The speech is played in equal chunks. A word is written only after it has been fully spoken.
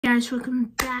Guys,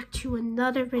 welcome back to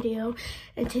another video,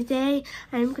 and today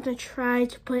I'm gonna try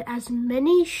to put as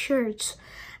many shirts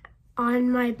on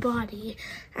my body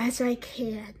as I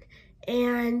can,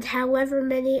 and however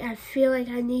many I feel like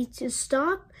I need to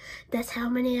stop, that's how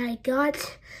many I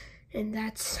got, and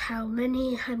that's how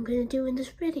many I'm gonna do in this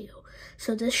video.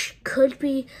 So this could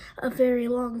be a very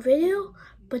long video,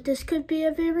 but this could be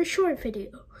a very short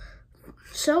video.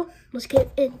 So let's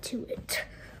get into it.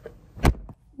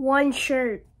 1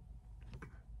 shirt,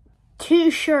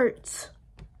 2 shirts,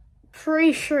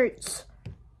 3 shirts,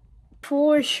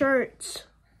 4 shirts,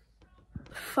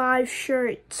 5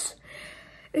 shirts.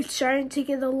 It's starting to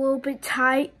get a little bit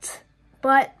tight,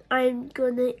 but I'm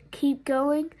gonna keep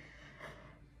going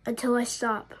until I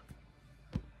stop.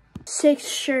 6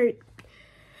 shirts.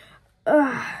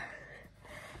 A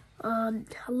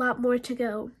lot more to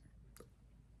go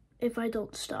if I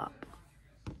don't stop.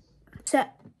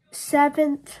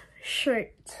 7th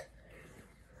shirt.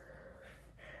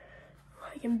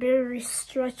 I can barely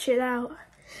stretch it out.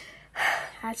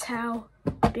 That's how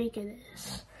big it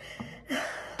is.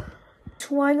 This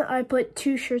one I put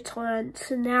 2 shirts on,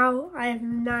 so now I have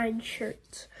 9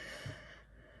 shirts.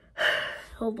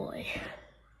 Oh boy.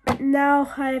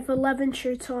 Now I have 11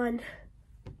 shirts on.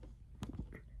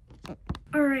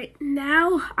 Alright,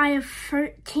 now I have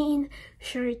 13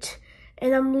 shirts,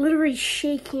 and I'm literally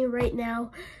shaking right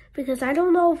now because I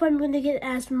don't know if I'm going to get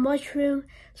as much room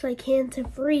as I can to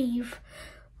breathe,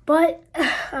 but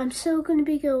I'm still going to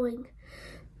be going.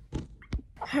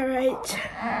 Alright,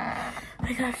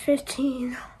 I got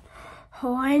 15.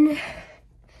 1. My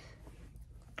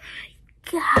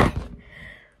God.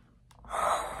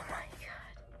 Oh my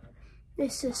God.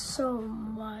 This is so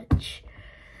much.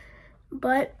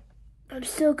 But I'm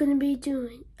still going to be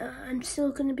going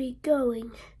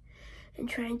and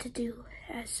trying to do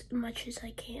as much as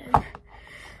I can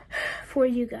for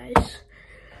you guys.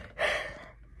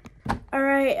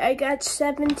 Alright, I got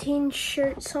 17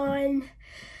 shirts on.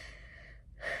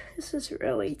 This is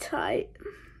really tight.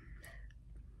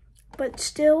 But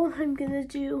still, I'm gonna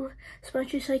do as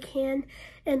much as I can.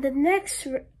 And the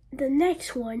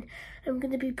next one, I'm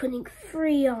gonna be putting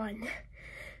 3 on.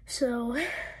 So,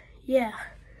 yeah.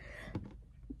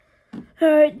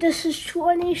 Alright, this is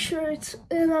 20 shirts,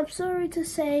 and I'm sorry to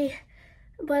say,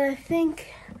 but I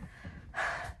think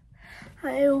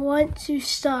I want to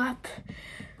stop.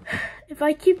 If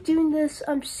I keep doing this,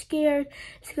 I'm scared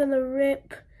it's gonna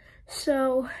rip.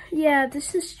 So, yeah,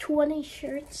 this is 20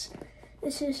 shirts.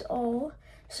 This is all.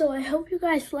 So I hope you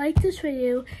guys like this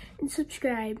video and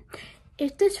subscribe.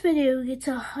 If this video gets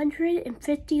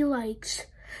 150 likes,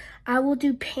 I will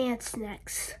do pants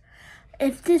next.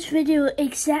 If this video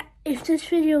gets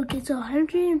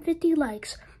 150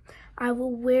 likes, I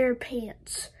will wear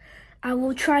pants. I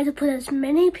will try to put as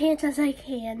many pants as I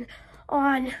can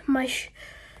on my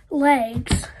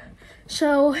legs.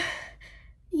 So,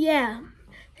 yeah.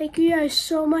 Thank you guys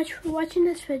so much for watching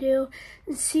this video,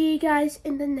 and see you guys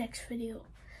in the next video.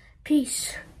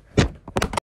 Peace.